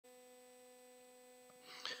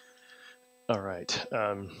All right.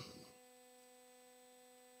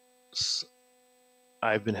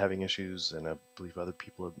 I've been having issues, and I believe other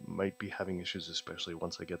people might be having issues, especially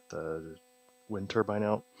once I get the wind turbine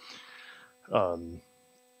out.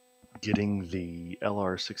 Getting the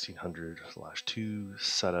LR1600/2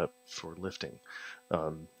 set up for lifting.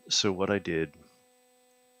 So what I did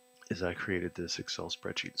is I created this Excel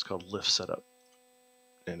spreadsheet. It's called Lift Setup,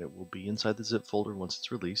 and it will be inside the zip folder once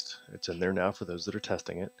it's released. It's in there now for those that are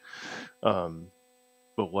testing it.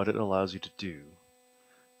 But what it allows you to do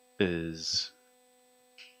is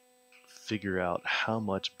figure out how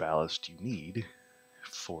much ballast you need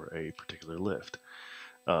for a particular lift.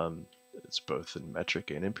 It's both in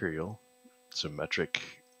metric and imperial. So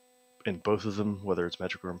metric, in both of them, whether it's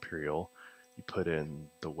metric or imperial, you put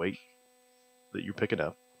in the weight that you're picking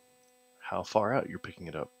up, how far out you're picking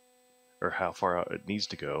it up, or how far out it needs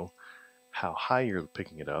to go, how high you're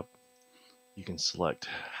picking it up. You can select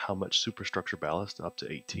how much superstructure ballast, up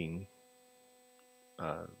to 18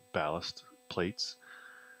 ballast plates.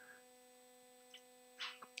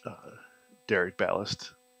 Derrick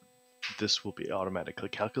ballast, this will be automatically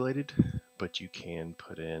calculated, but you can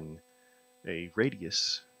put in a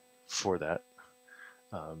radius for that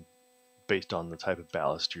based on the type of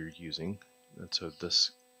ballast you're using. And so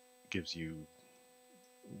this gives you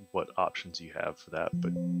what options you have for that,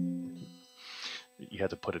 but you have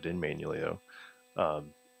to put it in manually though,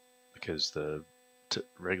 because the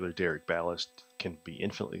regular Derrick ballast can be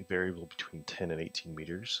infinitely variable between 10 and 18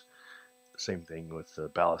 meters. Same thing with the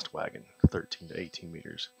ballast wagon, 13 to 18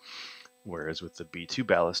 meters. Whereas with the B2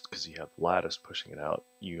 ballast, because you have lattice pushing it out,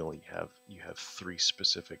 you have 3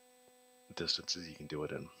 specific distances you can do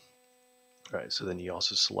it in. All right, so then you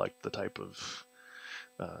also select the type of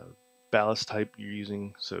ballast type you're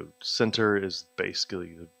using. So center is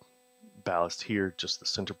basically the ballast here, just the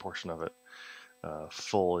center portion of it.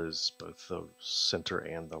 Full is both the center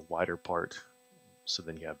and the wider part. So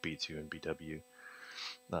then you have B2 and BW.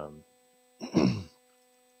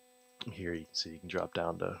 Here you can see you can drop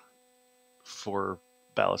down to 4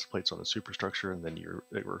 ballast plates on the superstructure, and then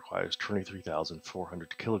it requires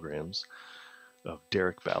 23,400 kilograms of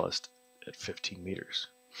Derrick ballast at 15 meters.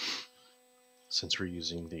 Since we're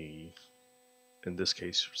using in this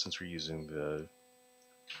case, since we're using the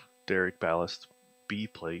Derrick ballast B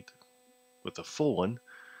plate with a full one,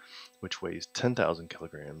 which weighs 10,000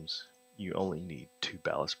 kilograms, you only need 2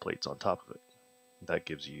 ballast plates on top of it. That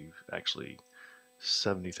gives you actually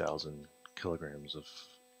 70,000 kilograms of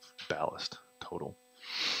ballast total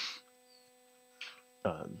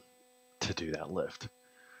to do that lift.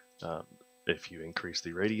 If you increase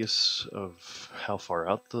the radius of how far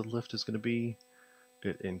out the lift is going to be,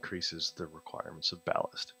 it increases the requirements of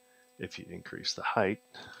ballast. If you increase the height,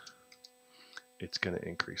 it's going to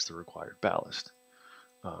increase the required ballast.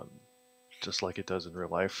 Just like it does in real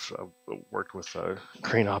life. I worked with a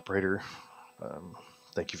crane operator.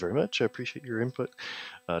 Thank you very much. I appreciate your input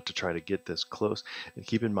to try to get this close. And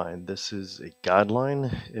keep in mind, this is a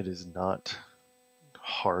guideline. It is not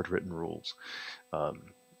hard written rules.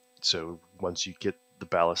 So once you get the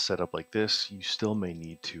ballast set up like this, you still may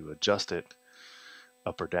need to adjust it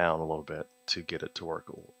up or down a little bit to get it to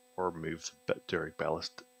work, or move the Derrick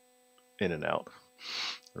ballast in and out,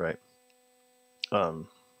 right? So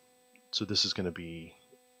this is going to be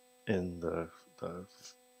in the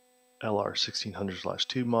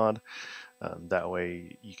LR1600/2 mod. That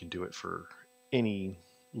way you can do it for any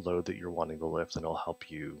load that you're wanting to lift, and it'll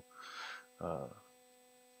help you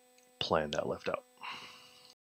plan that lift out.